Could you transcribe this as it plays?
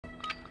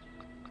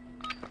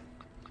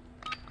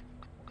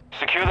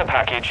Secure the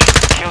package,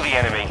 kill the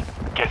enemy,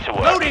 get to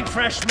work. Loading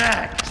fresh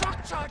mag!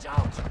 Shock charge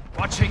out!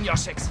 Watching your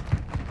six.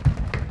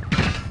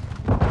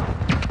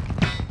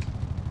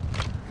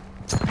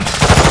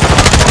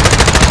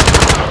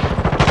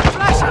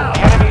 Flash out!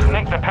 The enemy's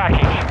nicked the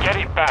package, get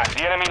it back.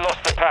 The enemy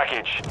lost the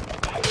package.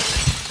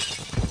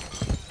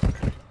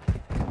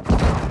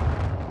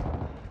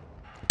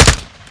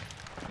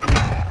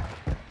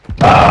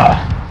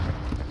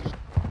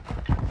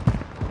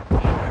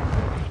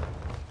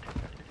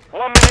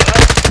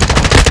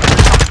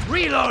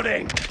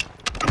 Reloading!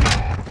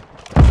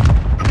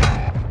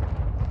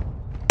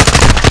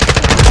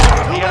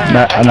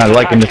 I'm not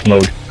liking this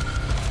mode.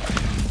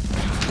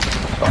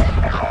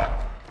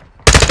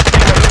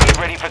 Get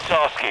ready for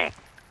tasking.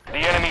 The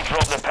enemy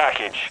dropped the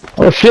package.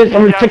 Oh shit,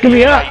 somebody's picking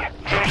me up!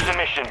 Finish the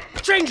mission.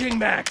 Changing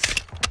max!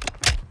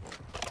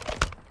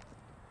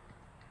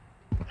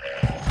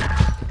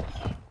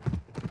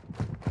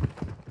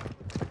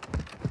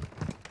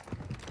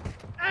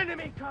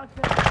 Enemy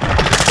contact!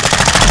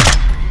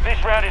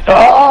 This round is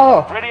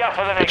Oh! over. Ready up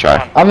for the next try.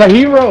 one. I'm a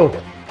hero!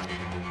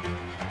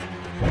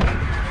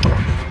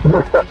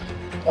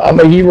 I'm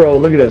a hero,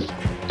 look at this.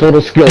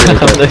 Total skill.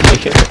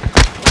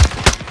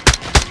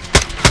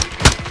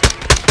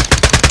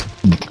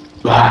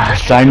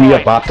 Sign me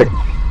up, Optic.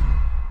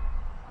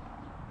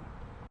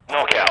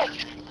 Knockout.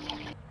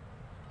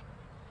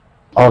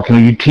 Oh,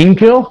 can you team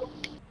kill?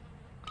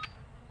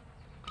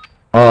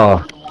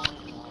 Oh.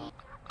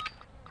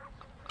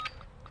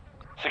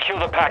 Secure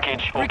the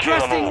package or kill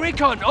them Requesting all.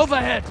 recon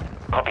overhead!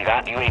 Copy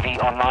that. UAV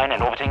online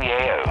and orbiting the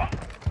AO.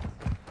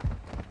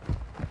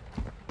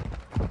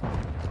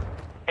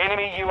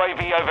 Enemy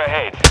UAV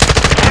overhead.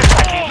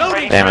 Package Loading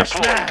ready Damn to it. fresh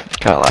deploy. mag!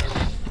 Kinda like.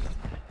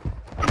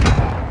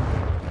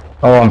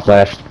 Oh, I'm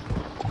flashed.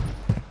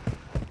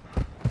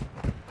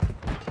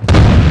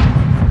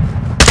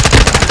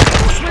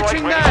 Strike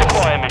Switching ready mags!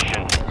 for fire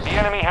mission. The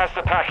enemy has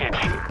the package.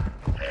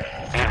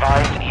 Be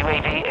advised,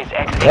 UAV is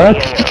exiting What?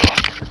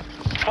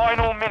 the AO.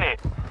 Final minute.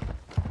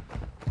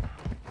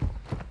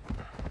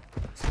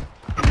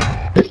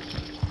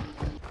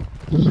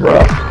 This is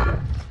rough.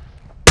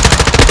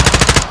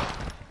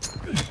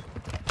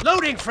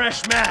 Loading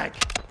fresh mag!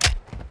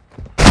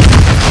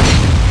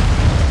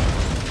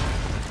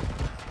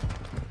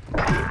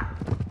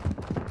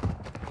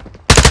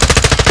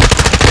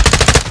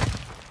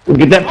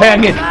 Get that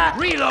package!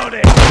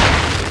 Reloading!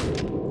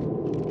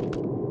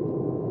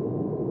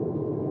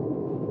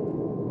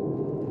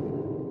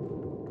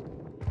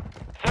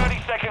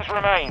 Seconds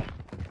remain.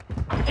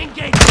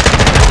 Engage!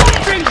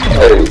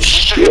 Oh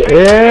shit.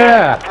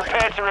 Yeah!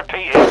 Prepare to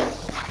repeat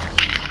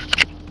it.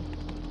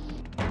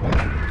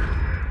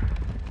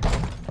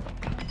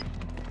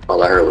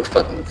 All I heard was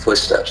fucking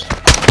footsteps.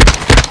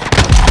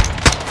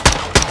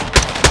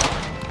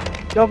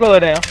 Y'all go lay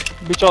down.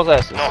 Beat y'all's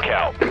asses.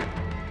 Knockout.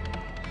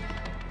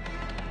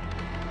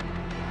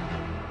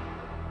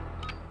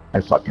 I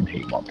fucking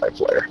hate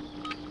multiplayer.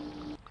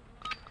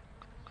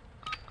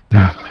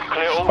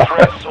 Clear all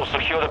threats or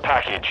secure the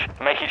package.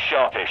 Make it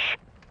sharpish.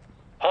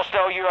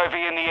 Hostile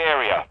UAV in the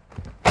area.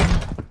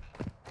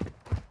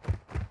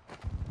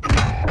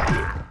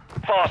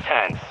 Fast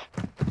hands.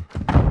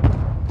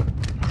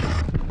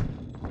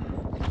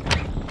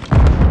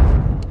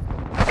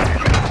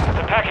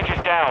 The package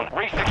is down.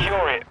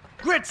 Re-secure it.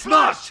 Grid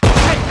smash!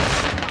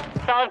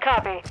 Solid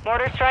copy.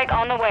 Mortar strike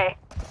on the way.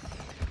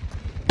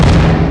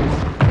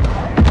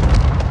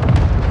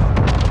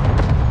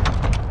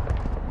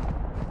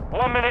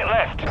 One minute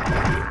left.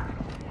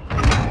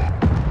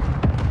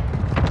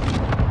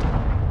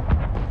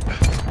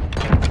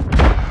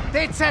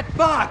 Date set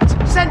marked!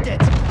 Send it!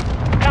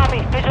 Copy.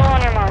 Visual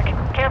on your mark.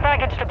 Care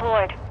package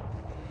deployed.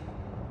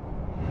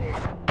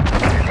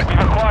 We've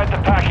acquired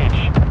the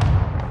package.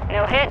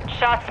 No hit.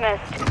 Shots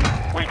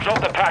missed. We've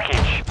dropped the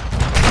package.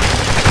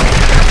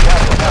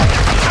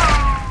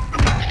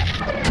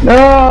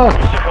 No!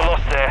 Took a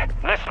loss there.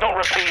 Let's not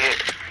repeat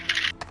it.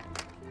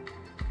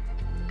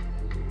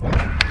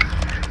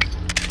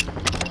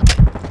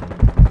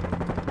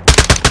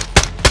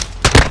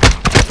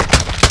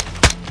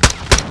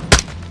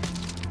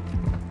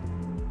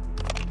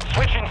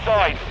 Switch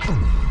inside.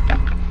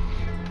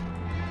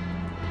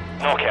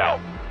 Knockout.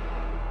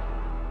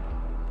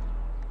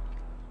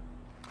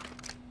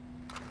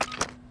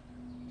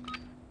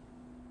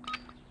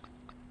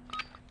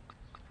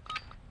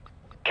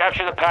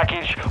 Capture the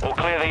package or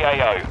clear the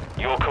AO.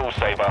 Your call,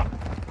 Saber.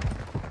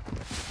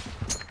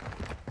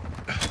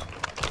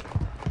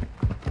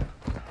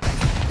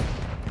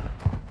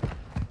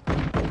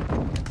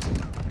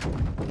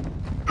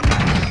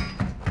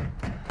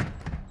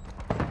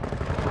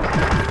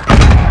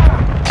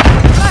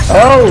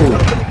 Oh!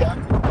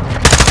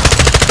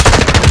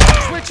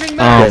 Switching Oh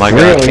mag! my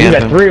god, You got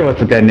Phantom. three of us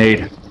with that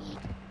nade.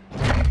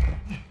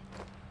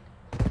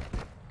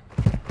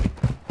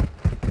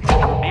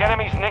 The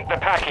enemy's nicked the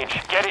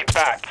package. Get it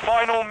back.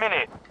 Final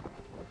minute.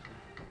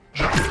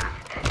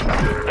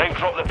 They've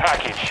dropped the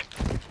package.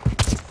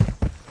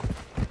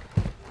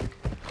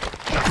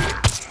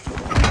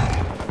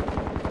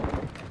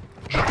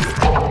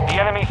 The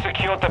enemy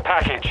secured the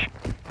package.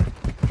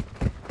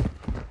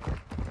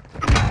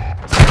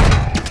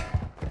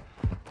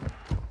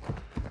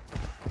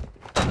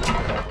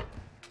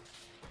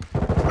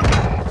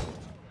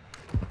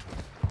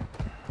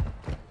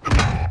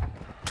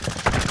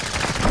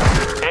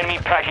 Enemy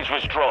package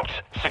was dropped.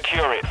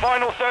 Secure it.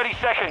 Final 30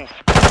 seconds.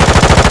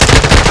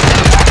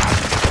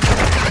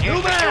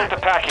 You secured the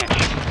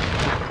package.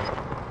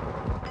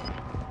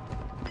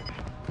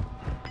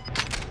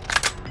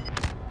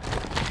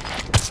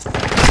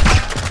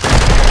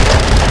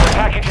 The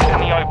package is in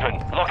the open.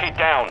 Lock it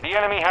down. The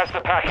enemy has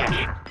the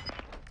package.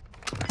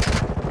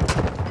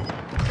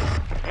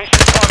 Mission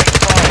time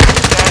expired.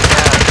 Stand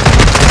down.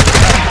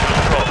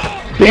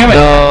 Damn it!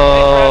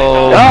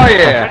 No. Oh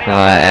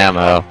yeah!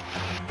 Ammo.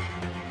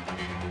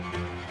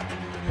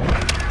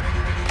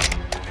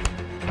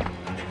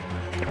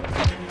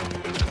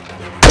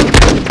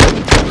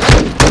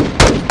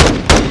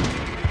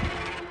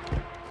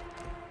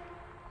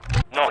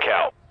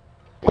 Knockout.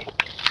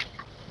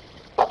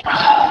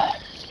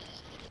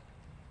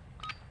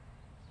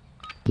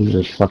 This is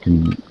this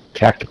fucking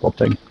tactical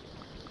thing.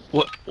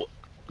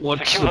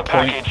 What's Secure the the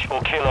point package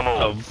or kill them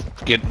all.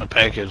 of getting the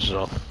package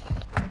though?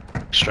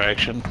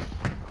 Extraction.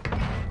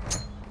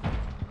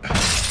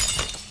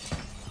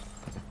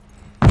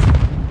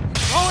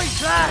 Throwing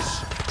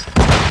flash!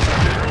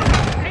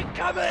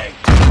 Incoming!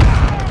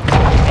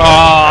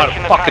 Oh,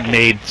 Taking the the fucking package.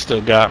 nade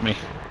still got me.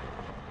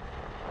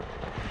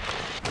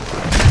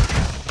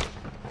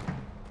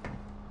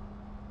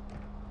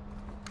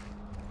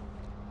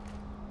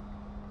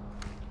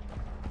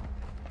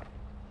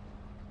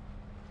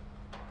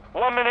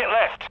 One minute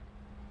left.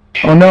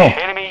 Oh no!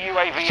 Enemy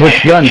UAV.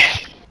 Switch guns.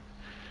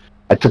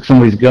 I took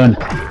somebody's gun.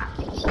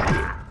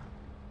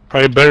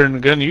 Probably better than the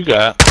gun you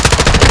got.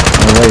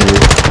 Oh, wait, dude.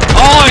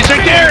 Oh, he's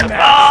right there!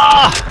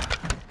 Ah!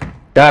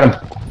 Got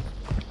him.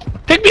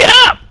 Pick me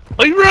up!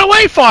 What you run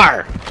away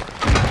for?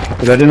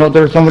 Because I didn't know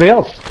there was somebody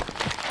else.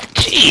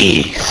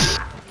 Jeez.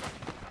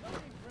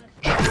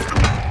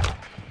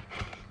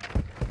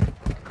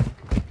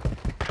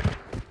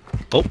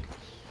 Oh.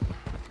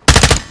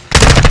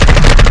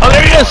 Oh,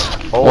 there he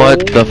is!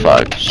 What the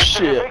fuck?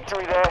 Shit.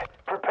 Victory there.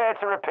 Prepare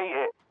to repeat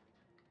it.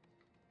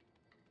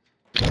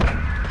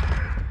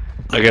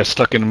 I got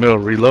stuck in the middle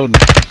reloading.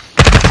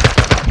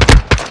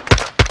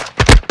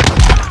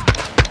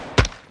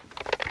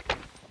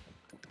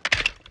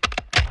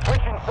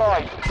 Switching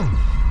sides.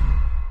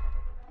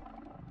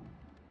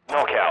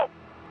 Knockout.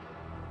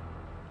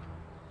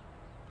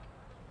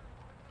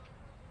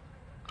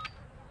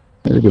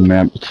 It's a good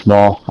map. It's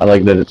small. I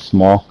like that it's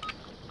small.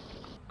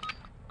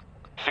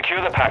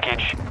 Secure the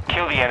package.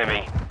 Kill the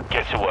enemy.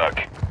 Get to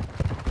work.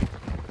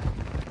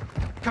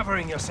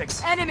 Covering your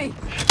six. Enemy!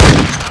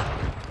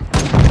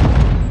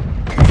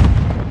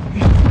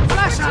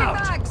 Flash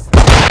out!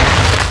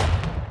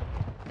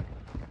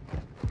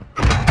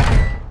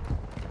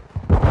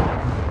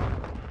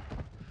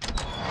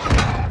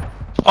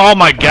 Oh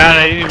my god,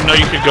 I didn't even know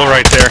you could go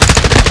right there.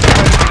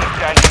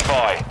 Standing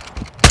by.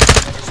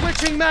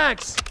 Switching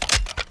mags!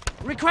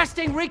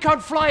 Requesting recon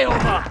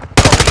flyover!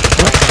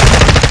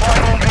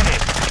 Final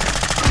minute.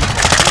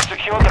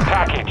 Secure the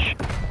package.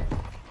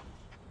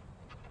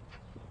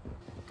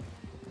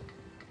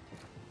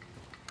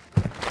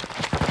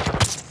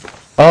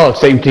 Oh,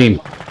 same team.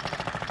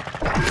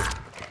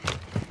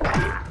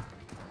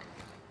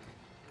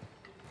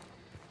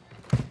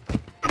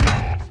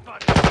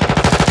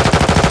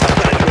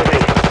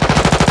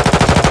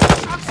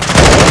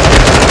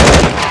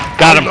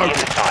 Got him.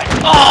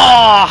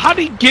 Oh, how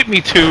did he get me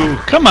to?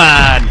 Come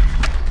on.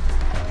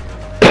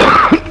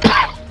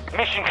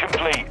 Mission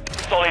complete.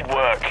 Solid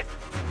work.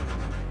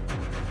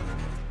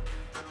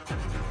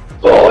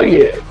 Oh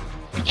yeah.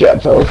 Good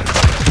job, fellas.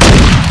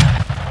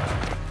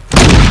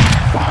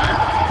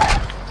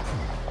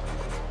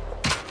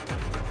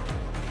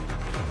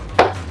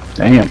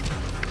 Damn.